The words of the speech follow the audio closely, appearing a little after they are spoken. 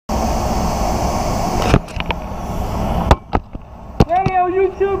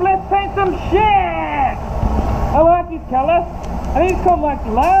YouTube, let's paint some shit! I like this colour. I think it's called like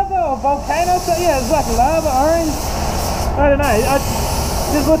lava or volcano, so yeah, it's like lava orange. I don't know,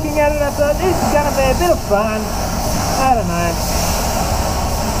 just looking at it I thought this is going to be a bit of fun. I don't know.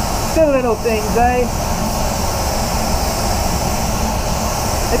 The little things, eh?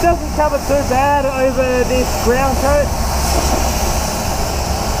 It doesn't cover too bad over this ground coat.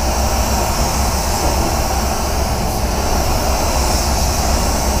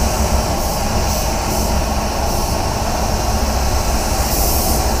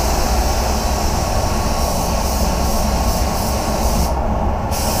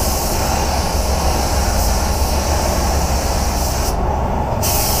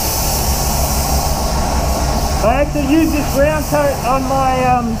 I actually used this ground coat on my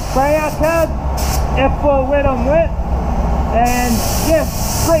spray out card, F4 wet on wet, and yeah,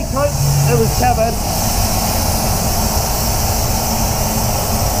 3 coats it was covered.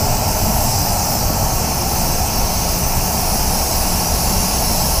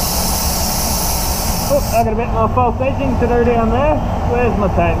 Oh, I got a bit more false edging to do down there. Where's my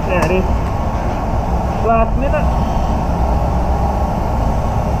tape? There it is. Last minute.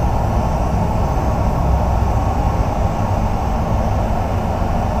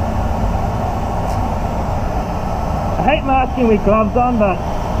 I hate masking with gloves on, but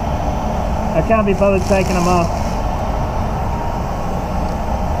I can't be bothered taking them off.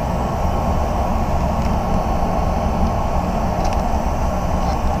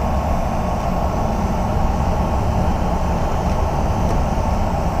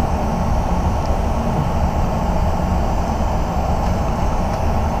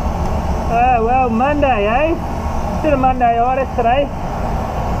 Oh well, Monday, eh? Bit of Monday-itis today.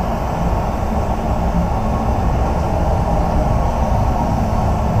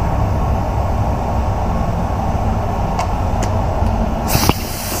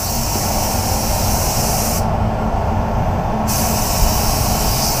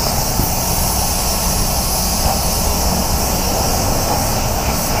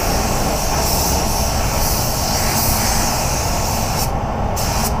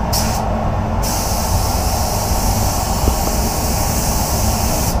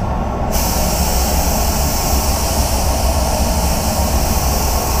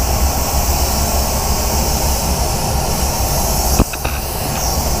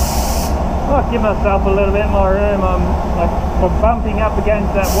 Give myself a little bit more room. I'm bumping up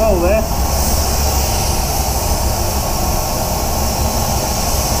against that wall there.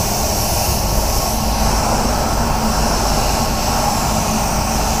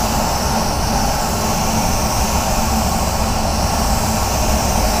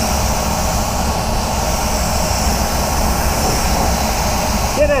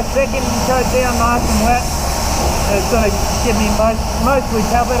 Get a second coat down nice and wet. It's going to give me mostly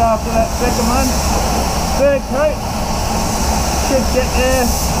covered after that second one. Third coat should get there.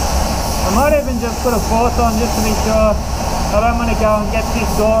 I might even just put a fourth on just to be sure. I don't want to go and get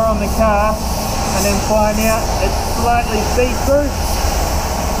this door on the car and then find out it's slightly see-through.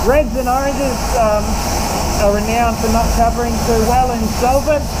 Reds and oranges are renowned for not covering too well in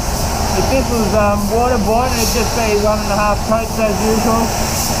solvent. If this was waterborne, it'd just be 1.5 coats as usual.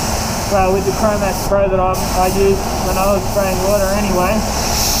 Well, with the Chromax Pro that I used when I was spraying water anyway.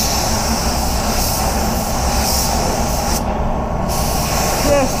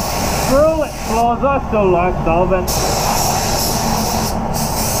 Yeah, for all its flaws, I still like solvent.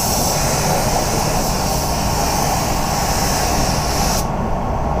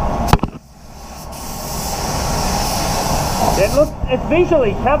 It's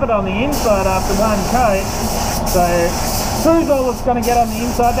visually covered on the inside after one coat, so two's all it's going to get on the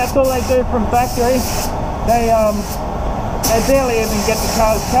inside. That's all they do from factory. They barely even get the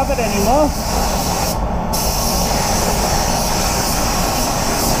cars covered anymore.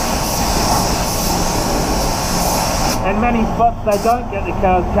 And many spots they don't get the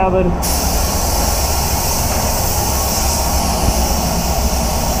cars covered.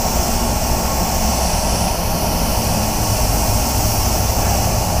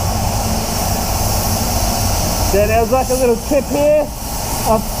 So there was like a little tip here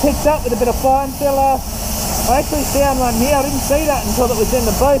I've picked up with a bit of fine filler. I actually found one here, I didn't see that until it was in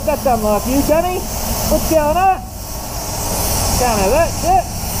the booth. That's unlike you, Johnny. What's going on? Can't have that shit.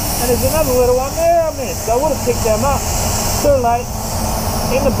 And there's another little one there I missed. I would have picked them up. Too late.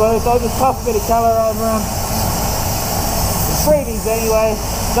 In the booth, I'll just puff a bit of colour over them. It's freebies anyway.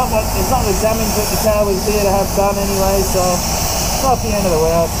 It's not the damage that the car was here to have done anyway, so it's not the end of the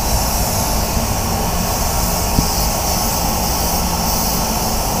world.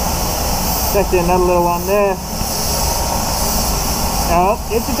 There's actually another little one there. Oh,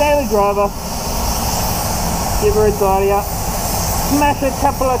 it's a daily driver. Give her a tidy up. Smash a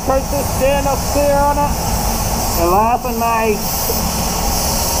couple of coasters, stand up clear on it. They're laughing, mate.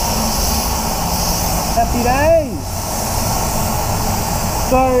 Happy days.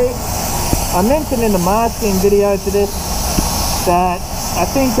 So, I mentioned in the masking video to this that I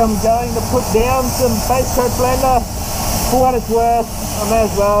think I'm going to put down some base coat blender. For what it's worth, I may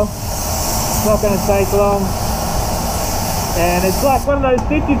as well. It's not going to take long. And it's like one of those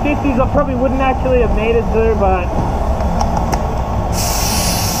 50-50s I probably wouldn't actually have needed to, but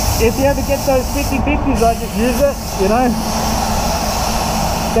if you ever get those 50-50s, I just use it, you know.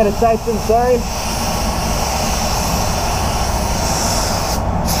 Better safe than sorry.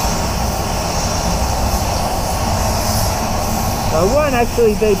 I won't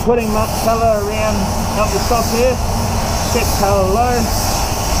actually be putting much colour around up the top here. Keep colour low.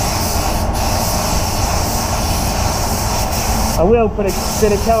 I will put a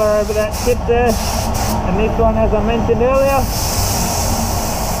bit of colour over that tip there, and this one, as I mentioned earlier.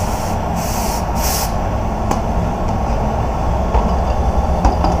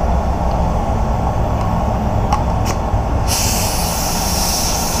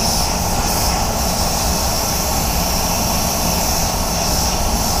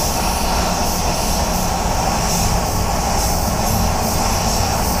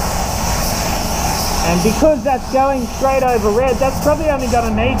 And because that's going straight over red, that's probably only going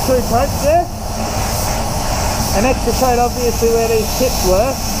to need 2 coats there. An extra coat obviously where these tips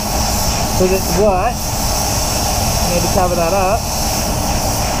were, because it's white. I need to cover that up.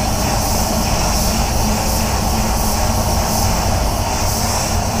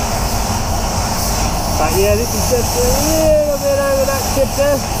 But yeah, this is just a little bit over that tip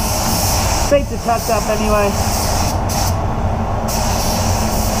there. Beats the touch up anyway.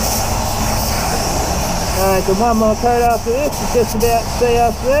 Alright, so one more coat after this, it's just about to see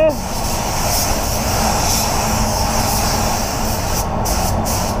us there.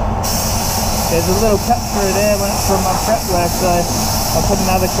 There's a little cut through there from my prep work, so I'll put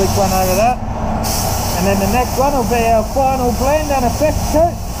another quick one over that. And then the next one will be our final blend and effect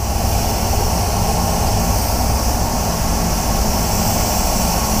coat.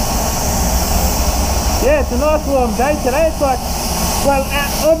 Yeah, it's a nice warm day today. It's like, well,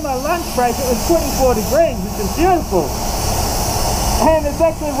 on my lunch break it was 24 degrees, which is beautiful. And it's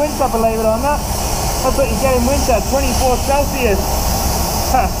actually winter, believe it or not. That's what you get in winter, 24 Celsius.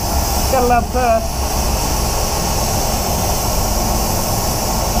 Huh, gotta love Perth.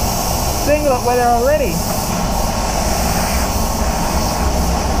 Singlet weather already.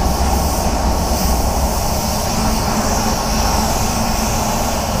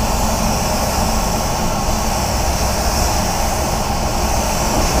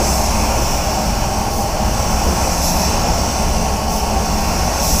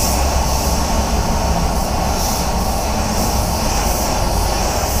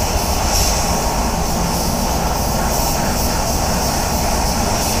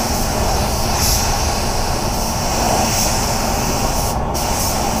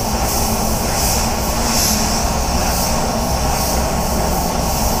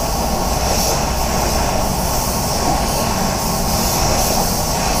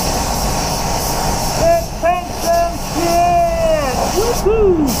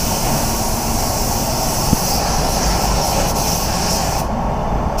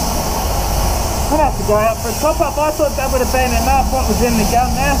 I'd have to go out for a top up. I thought that would have been enough what was in the gun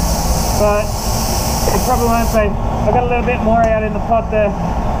there, but it probably won't be. I've got a little bit more out in the pot there.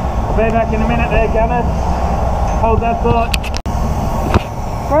 I'll be back in a minute there, gunners. Hold that thought.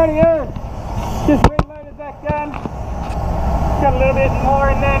 Rightio, just reloaded that gun. Got a little bit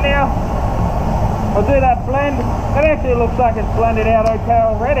more in there now. I'll do that blend. It actually looks like it's blended out okay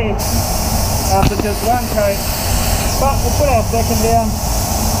already after just one coat, but we'll put our second down.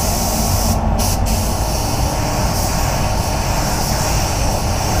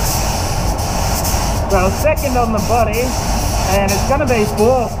 Well, second on the body, and it's going to be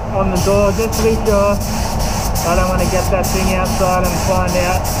fourth on the door, just to be sure. I don't want to get that thing outside and find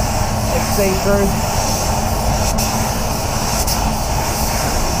out it's see-through.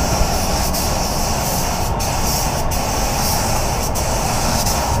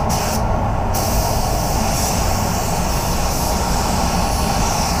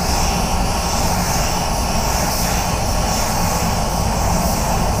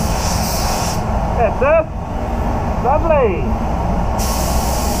 That's it. Lovely.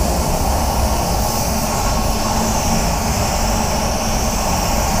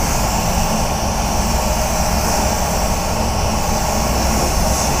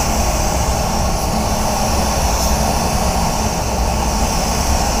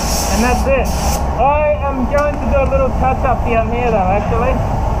 And that's it. I am going to do a little touch up down here though, actually.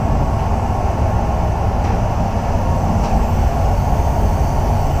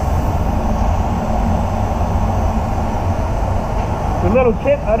 The little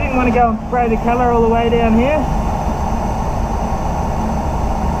tip, I didn't want to go and spray the colour all the way down here.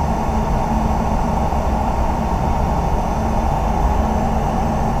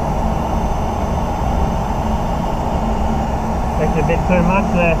 That's a bit too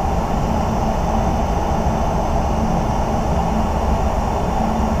much there.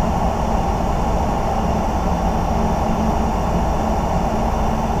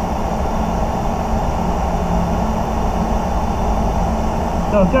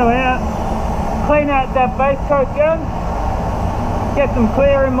 So I'll go out, clean out that base coat gun, get some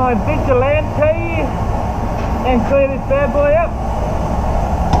clear in my Vigilante, and clear this bad boy up.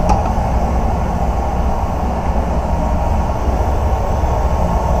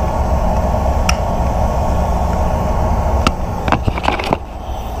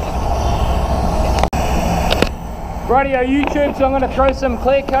 Rightio YouTube, so I'm going to throw some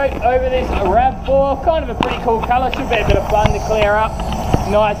clear coat over this RAV4. Kind of a pretty cool colour, should be a bit of fun to clear up.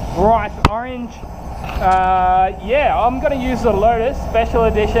 Nice bright orange. Yeah, I'm going to use the Lotus Special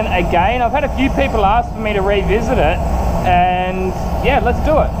Edition again. I've had a few people ask for me to revisit it, and yeah, let's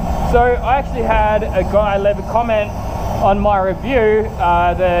do it. So I actually had a guy leave a comment on my review,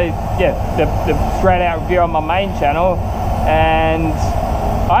 the straight out review on my main channel, and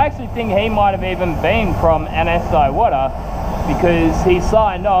I actually think he might have even been from NSI Water, because he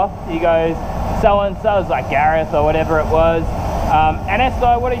signed off, he goes, so and so, is like Gareth or whatever it was,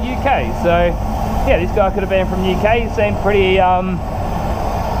 NSI Water UK. So yeah, this guy could have been from UK. He seemed pretty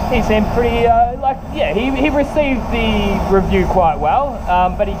like, yeah, he received the review quite well,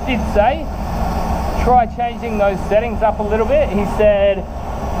 but he did say try changing those settings up a little bit. He said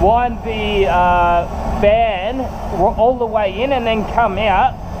wind the fan all the way in and then come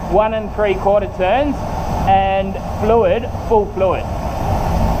out 1 3/4 turns, and fluid, full fluid.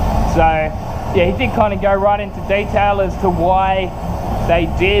 So yeah, he did kind of go right into detail as to why they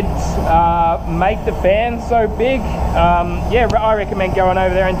did make the fan so big. Yeah, I recommend going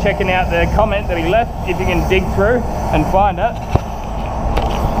over there and checking out the comment that he left if you can dig through and find it.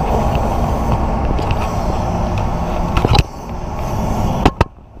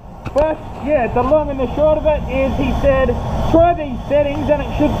 But yeah, the long and the short of it is, he said try these settings and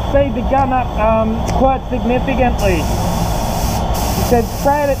it should speed the gun up quite significantly. He said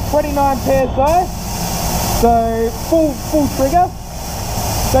spray it at 29 psi, so full trigger.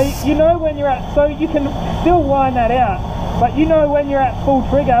 So you know when you're at, so you can still wind that out, but you know when you're at full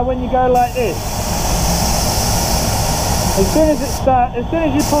trigger when you go like this. As soon as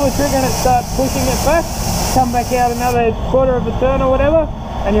you pull the trigger and it starts pushing it back, come back out another 1/4 of a turn or whatever,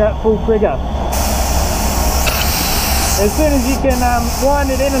 and you're at full trigger. As soon as you can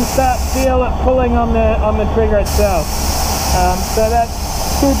wind it in and start feel it pulling on the trigger itself. So that's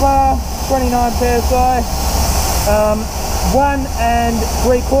 2 bar, 29 psi, 1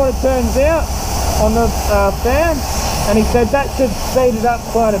 3/4 turns out on the fan, and he said that should speed it up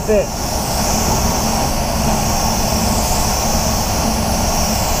quite a bit.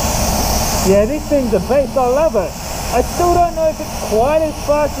 Yeah, this thing's a beast, I love it. I still don't know if it's quite as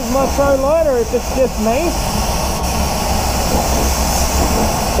fast as my Pro Light or if it's just me.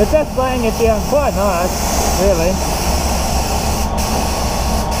 But that's laying it down quite nice, really.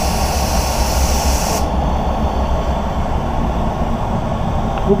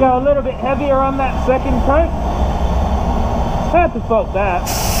 We'll go a little bit heavier on that second coat. Hard to fault that.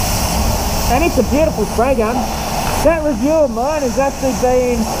 And it's a beautiful spray gun. That review of mine has actually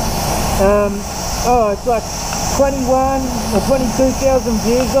been, it's like 21 or 22,000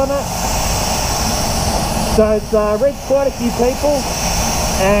 views on it. So it's reached quite a few people.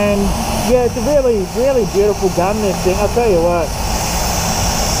 And yeah, it's a really, really beautiful gun, this thing, I'll tell you what.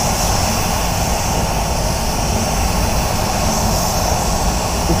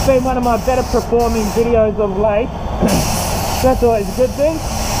 It's been one of my better performing videos of late. That's always a good thing.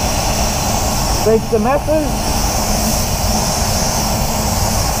 Reach the masses.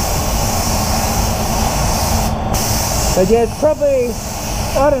 But yeah, it's probably,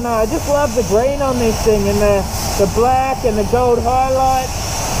 I don't know, I just love the green on this thing, and the black and the gold highlights.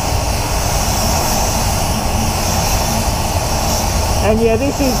 And yeah,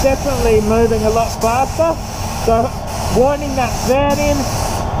 this is definitely moving a lot faster. So winding that fan in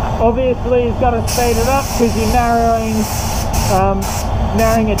obviously is going to speed it up, because you're narrowing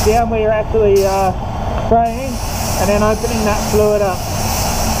it down where you're actually spraying, and then opening that fluid up.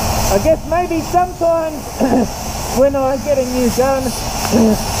 I guess maybe sometimes when I get a new gun,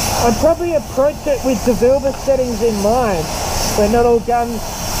 I'd probably approach it with DeVilbiss settings in mind, where not all guns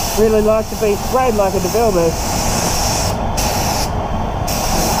really like to be sprayed like a DeVilbiss.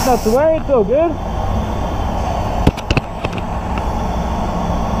 Not to worry, it's all good.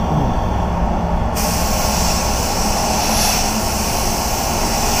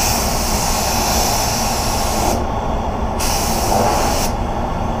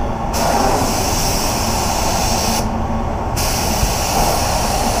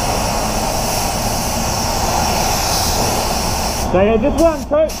 So yeah, just one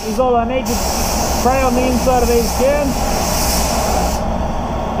coat is all I need to spray on the inside of these cans.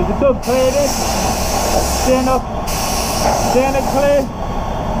 It's a good clear this. Standard clear.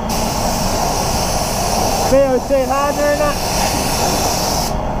 VOC hardener in it.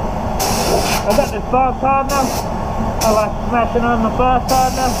 I've got this fast hardener. I like smashing on the fast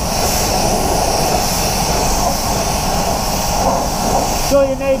hardener. It's all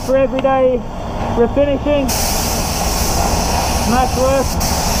you need for everyday refinishing. Smash work.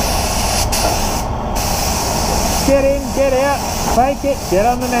 Get in, get out, fake it, get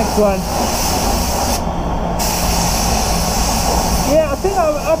on the next one. Yeah, I think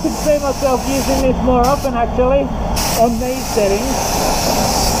I could see myself using this more often actually on these settings.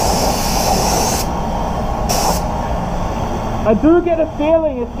 I do get a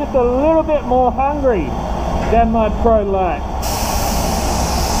feeling it's just a little bit more hungry than my Pro Light.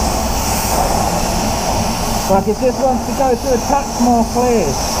 Like it just wants to go through a touch more clear.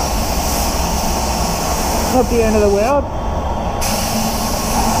 Not the end of the world.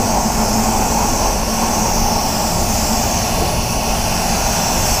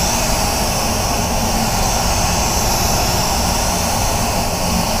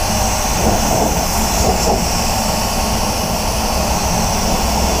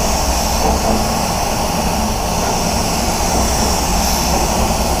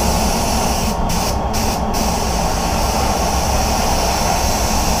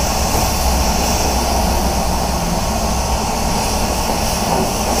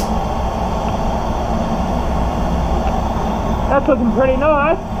 That's looking pretty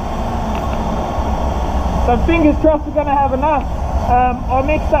nice. So fingers crossed we're going to have enough. I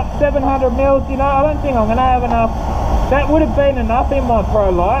mixed up 700 mils, you know, I don't think I'm going to have enough. That would have been enough in my Pro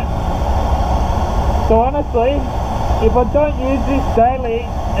Light. So honestly, if I don't use this daily,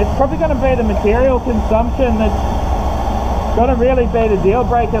 it's probably going to be the material consumption that's going to really be the deal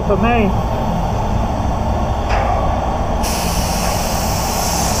breaker for me.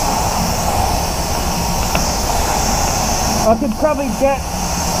 I could probably get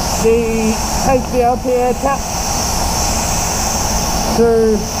the HVLP air tap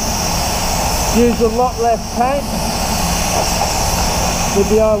to use a lot less paint with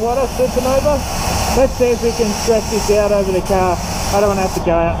the Iwata Supernova. Let's see if we can stretch this out over the car. I don't want to have to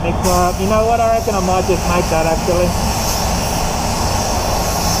go out and mix more up. You know what, I reckon I might just make that actually.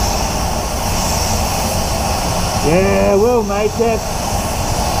 Yeah, we'll make it.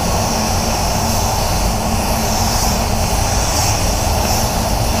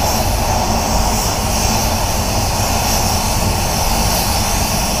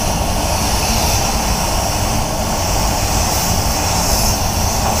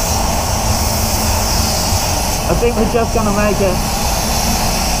 I think we're just going to make it.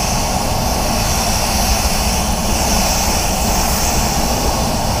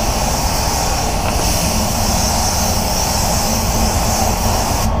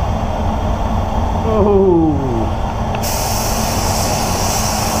 Oh.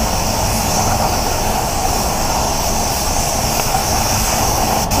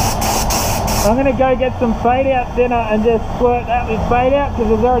 I'm going to go get some fade out thinner and just squirt that with fade out because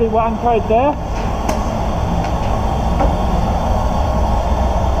there's already one coat there.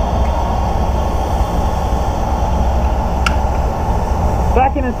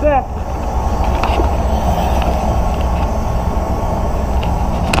 Back in a sec.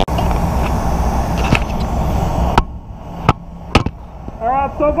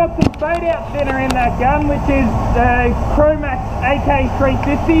 Alright, so I've got some fade out thinner in that gun, which is the Chromax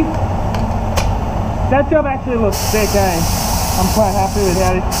AK350. That job actually looks sick, eh? I'm quite happy with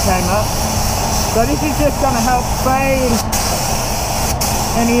how this came up. So this is just going to help fade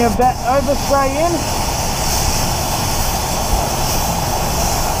any of that overspray in.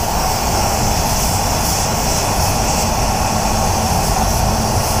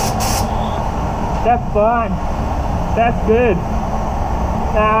 That's fine. That's good.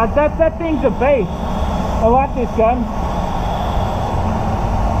 That thing's a beast. I like this gun.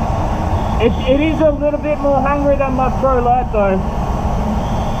 It is a little bit more hungry than my Pro Light though.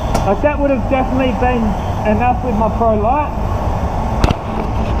 Like that would have definitely been enough with my Pro Light.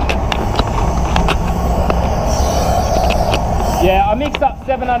 Yeah, I mixed up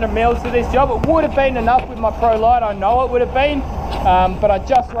 700 mils for this job. It would have been enough with my Pro Light, I know it would have been, but I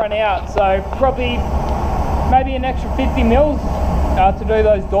just run out, so probably maybe an extra 50 mils to do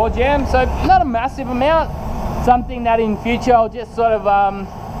those door jams. So not a massive amount, something that in future I'll just sort of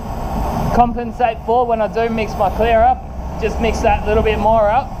compensate for when I do mix my clear up. Just mix that little bit more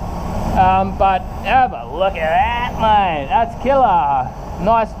up. But have a look at that, mate. That's killer.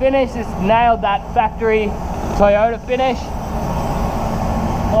 Nice finish. Just nailed that factory Toyota finish.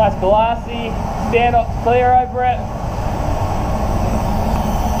 Nice glassy stand-up clear over it.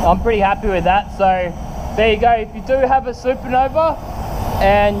 I'm pretty happy with that. So there you go. If you do have a Supernova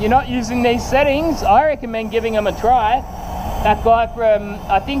and you're not using these settings, I recommend giving them a try. That guy from,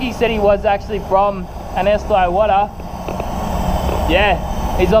 I think he said he was actually from an Estoi Water. Yeah,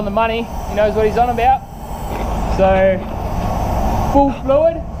 he's on the money. He knows what he's on about. So full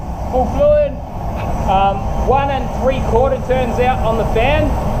fluid. 1 3/4 turns out on the fan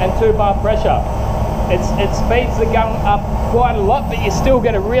and 2 bar pressure. It speeds the gun up quite a lot, but you still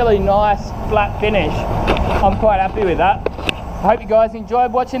get a really nice flat finish. I'm quite happy with that. I hope you guys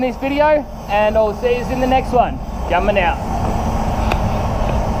enjoyed watching this video, and I'll see you in the next one. Gunman out.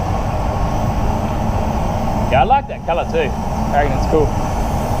 Yeah, I like that colour too. I reckon it's cool.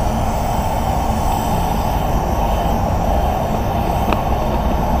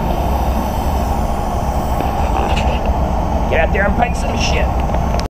 Get out there and paint some shit.